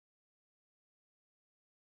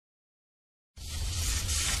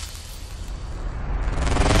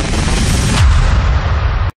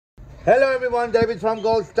Hello everyone, David from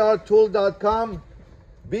goldstartool.com.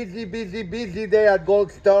 Busy day at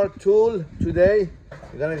Gold Star Tool today.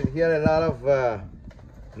 You're gonna hear a lot of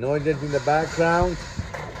noises in the background.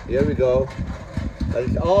 Here we go. But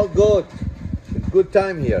it's all good. It's good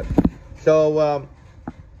time here. So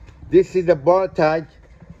this is a Bartacking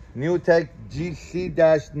New Tech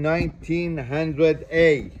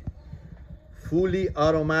GC-1900A. Fully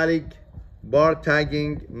automatic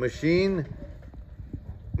Bartacking machine.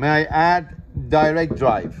 May I add, direct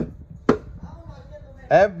drive.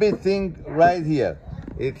 Everything right here,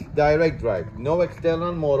 it's direct drive. No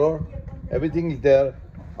external motor, everything is there.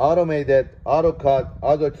 Automated, auto cut,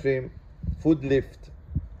 auto trim, foot lift,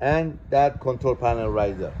 and that control panel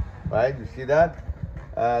right there, right? You see that?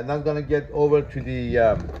 Not gonna get over to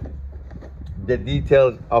the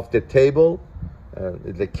details of the table.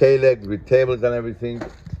 It's a K-leg with tables and everything.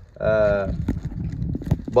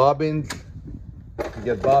 Bobbins. You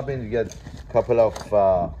get bobbins, you get a couple of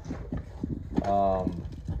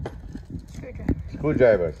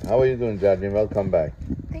screwdrivers. How are you doing, Jardine? Welcome back.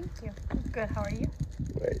 Thank you. Good. How are you?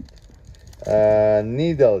 Great.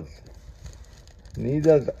 Needles.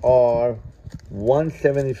 Needles are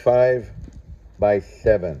 175 by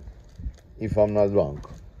 7, if I'm not wrong.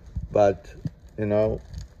 But, you know,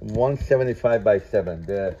 175 by 7,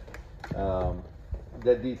 the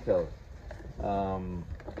details.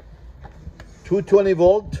 220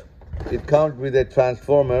 volt, it comes with a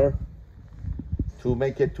transformer to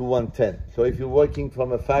make it to 110. So if you're working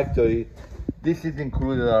from a factory, this is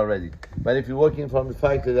included already. But if you're working from a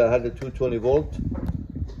factory that has a 220 volt,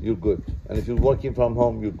 you're good. And if you're working from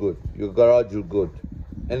home, you're good. Your garage, you're good.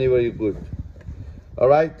 Anywhere, you're good. All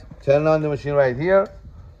right, turn on the machine right here.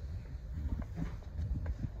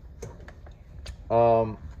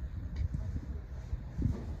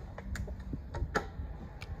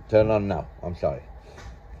 Turn on now, I'm sorry.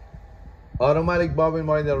 Automatic bobbin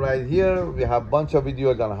winder right here. We have a bunch of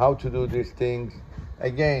videos on how to do these things.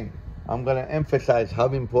 Again, I'm gonna emphasize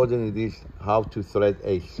how important it is how to thread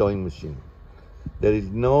a sewing machine. There is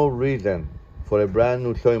no reason for a brand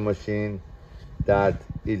new sewing machine that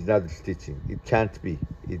is not stitching. It can't be,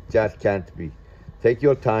 it just can't be. Take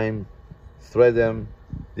your time, thread them.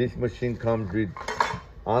 This machine comes with,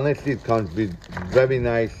 honestly, it comes with very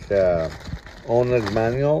nice owner's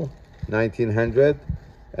manual, 1900.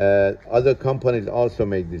 Other companies also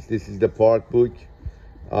make this. This is the part book,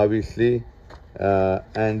 obviously.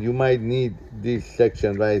 And you might need this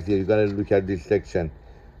section right here. You gotta look at this section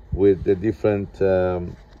with the different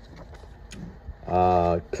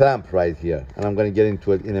clamp right here. And I'm gonna get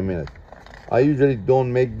into it in a minute. I usually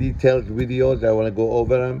don't make detailed videos. I wanna go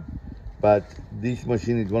over them. But this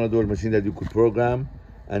machine is one of those machines that you could program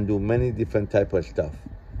and do many different type of stuff.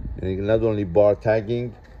 And not only bar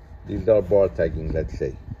tagging, these are bar tagging, let's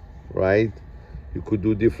say, right? You could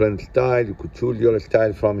do different style, you could choose your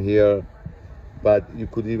style from here, but you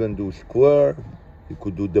could even do square, you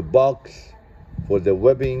could do the box for the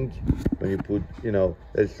webbing, when you put, you know,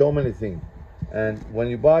 there's so many things. And when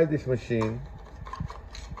you buy this machine,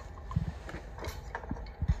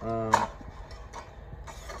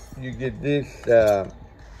 you get this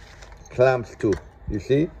clamps too, you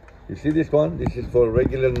see? You see this one? This is for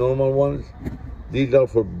regular normal ones. These are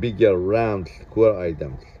for bigger round square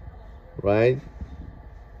items, right?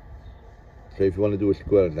 So if you want to do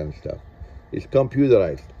squares and stuff. It's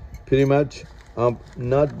computerized. Pretty much, I'm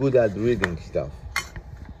not good at reading stuff,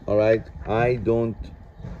 all right? I don't,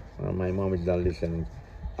 my mom is not listening.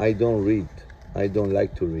 I don't read. I don't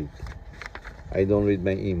like to read. I don't read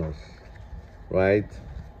my emails, right?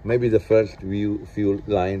 Maybe the first few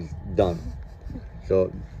lines done.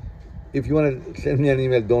 So, if you want to send me an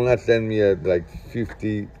email, don't not send me a like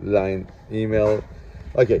 50-line email.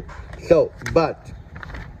 Okay, so, but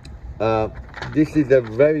this is a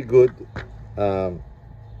very good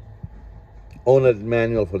owner's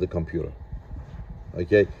manual for the computer,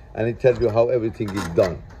 okay? And it tells you how everything is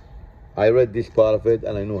done. I read this part of it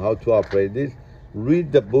and I know how to operate this.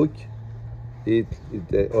 Read the book,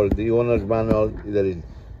 or the owner's manual. There is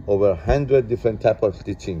over 100 different type of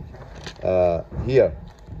stitching here.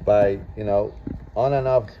 By, you know, on and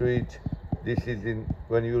off switch. This is in,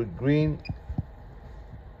 when you're green,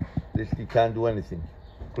 this you can't do anything.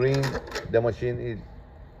 Green, the machine is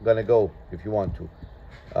gonna go if you want to.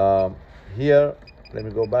 Here, let me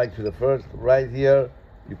go back to the first. Right here,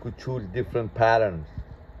 you could choose different patterns.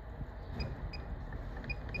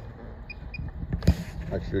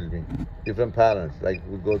 Excuse me, different patterns. Like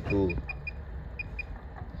we go to,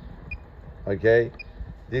 okay,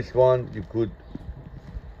 this one you could.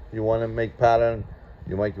 You want to make pattern,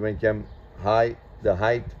 you might make them high, the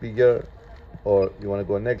height bigger, or you want to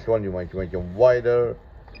go next one, you might make it wider.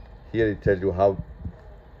 Here it tells you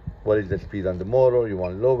what is the speed on the motor, you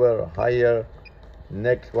want lower or higher.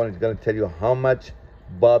 Next one is going to tell you how much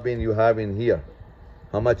bobbin you have in here,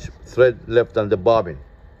 how much thread left on the bobbin.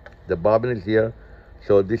 The bobbin is here,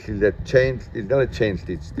 so this is a change. It's not a chain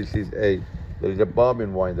stitch. This is there is a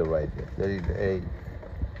bobbin winder right here. There is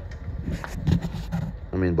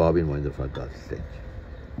bobbin winder for God's sake.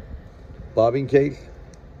 Bobbin case.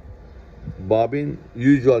 Bobbin,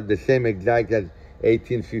 usual the same exact as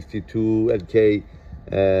 1852 LK,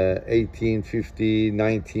 1850,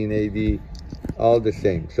 1980, all the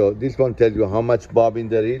same. So this one tells you how much bobbin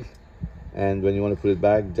there is, and when you want to put it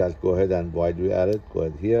back, just go ahead and why do you add it? Go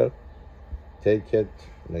ahead here, take it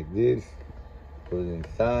like this, put it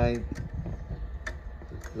inside,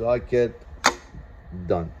 lock it,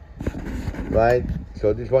 done. Right?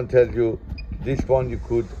 So this one tells you, this one you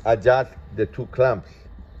could adjust the two clamps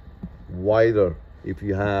wider if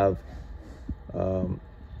you have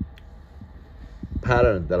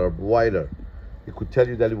patterns that are wider. It could tell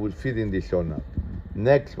you that it would fit in this or not.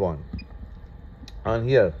 Next one on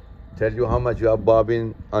here tells you how much you have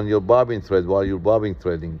bobbin on your bobbin thread while you're bobbin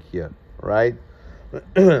threading here, right?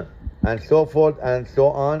 And so forth and so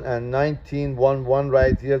on. And 1911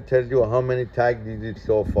 right here tells you how many tags you did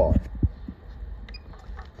so far.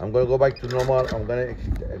 I'm going to go back to normal. I'm going to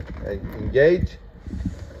engage.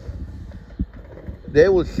 They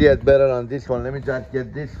will see it better on this one. Let me just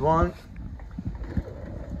get this one.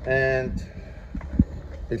 And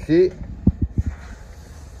you see,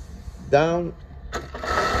 down.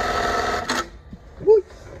 Woo.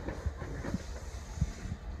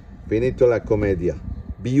 Finito la commedia.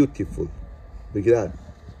 Beautiful. Look at that.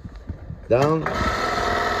 Down.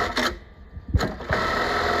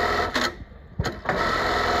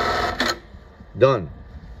 Done.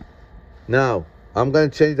 Now, I'm going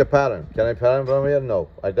to change the pattern. Can I pattern from here? No.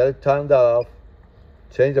 I got it turned off.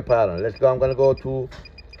 Change the pattern. Let's go. I'm going to go to,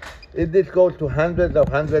 this goes to hundreds.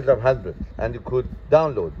 And you could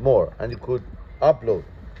download more. And you could upload.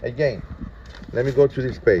 Again, let me go to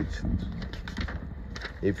this page.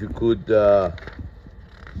 If you could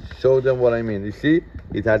show them what I mean. You see,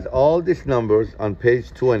 it has all these numbers on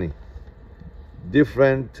page 20.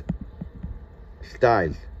 Different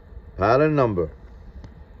styles. Pattern number.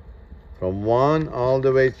 From 1 all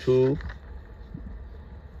the way to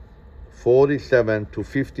 47 to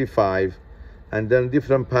 55, and then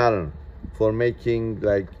different pattern for making,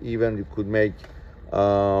 like, even you could make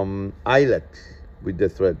eyelets with the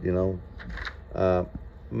thread, you know.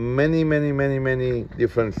 Many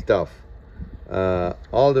different stuff.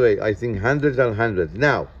 All the way, I think hundreds and hundreds.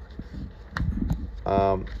 Now,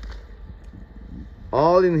 all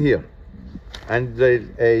in here. And there's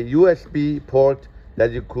a USB port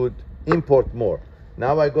that you could import more.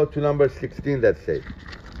 Now I go to number 16, let's say.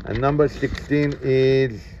 And number 16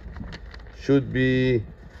 should be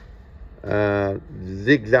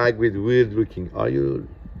zigzag with weird looking. Are you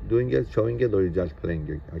doing it, showing it, or are you just playing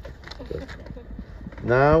it? Okay. Good.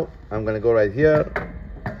 Now I'm gonna go right here.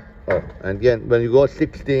 Oh, and again, when you go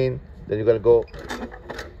 16, then you're gonna go,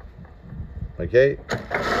 okay?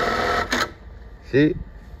 See,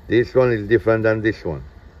 this one is different than this one,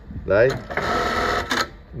 right?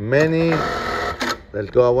 Many, let's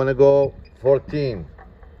go, I wanna go 14.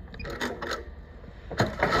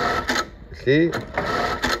 See?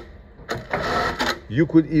 You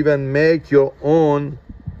could even make your own,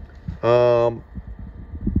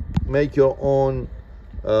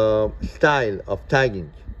 style of tagging,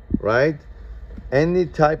 right? Any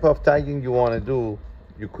type of tagging you want to do,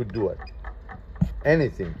 you could do it.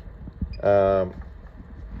 Anything.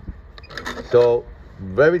 So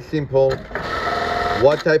very simple.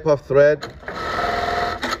 What type of thread?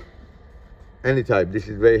 Any type. This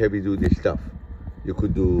is very heavy duty stuff. You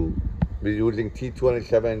could do with using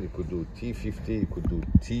T27, you could do T50, you could do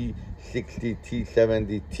T60,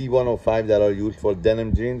 T70, T105 that are used for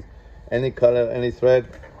denim jeans. Any color, any thread.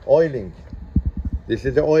 Oiling. This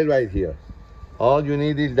is the oil right here. All you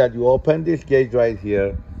need is that you open this gauge right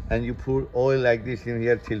here and you pour oil like this in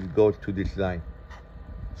here till it goes to this line.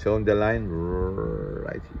 Showing the line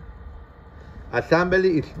right here.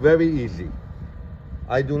 Assembly is very easy.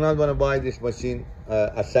 I do not want to buy this machine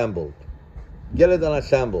assembled. Get it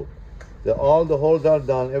unassembled. All the holes are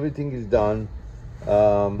done, everything is done.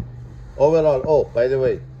 Overall, oh, by the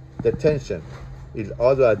way, the tension is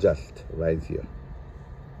auto adjust right here.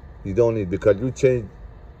 You don't need, because you change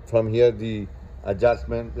from here the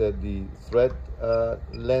adjustment, the thread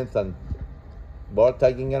length and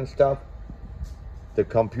Bartacking and stuff. The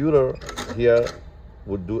computer here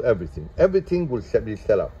would do everything. Everything will be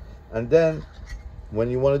set up. And then when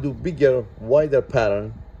you want to do bigger, wider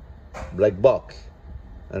pattern, like box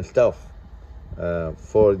and stuff,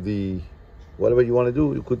 for the whatever you want to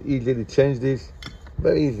do, you could easily change this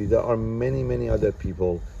very easily. There are many other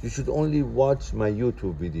people. You should only watch my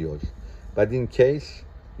YouTube videos. But in case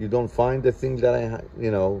you don't find the thing that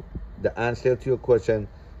the answer to your question,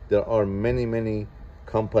 there are many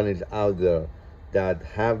companies out there that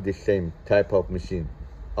have the same type of machine.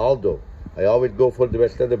 Although I always go for the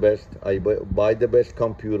best of the best, I buy the best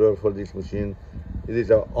computer for this machine. These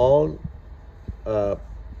are all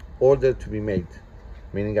ordered to be made,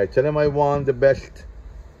 meaning I tell them I want the best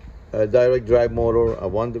direct drive motor, I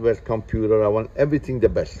want the best computer, I want everything the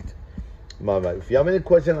best. If you have any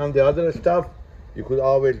question on the other stuff, you could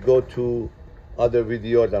always go to other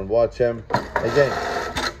videos and watch them. Again,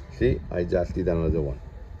 see, I just did another one,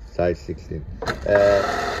 size 16.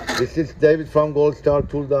 This is David from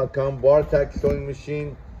goldstartool.com. Bartacking sewing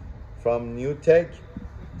machine from New Tech,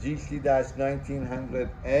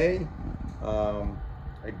 GC-1900A.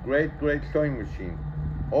 A great sewing machine.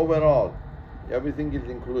 Overall, everything is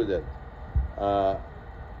included.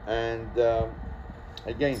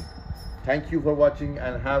 Again, thank you for watching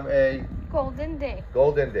and have a Golden day.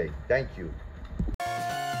 golden day. Thank you.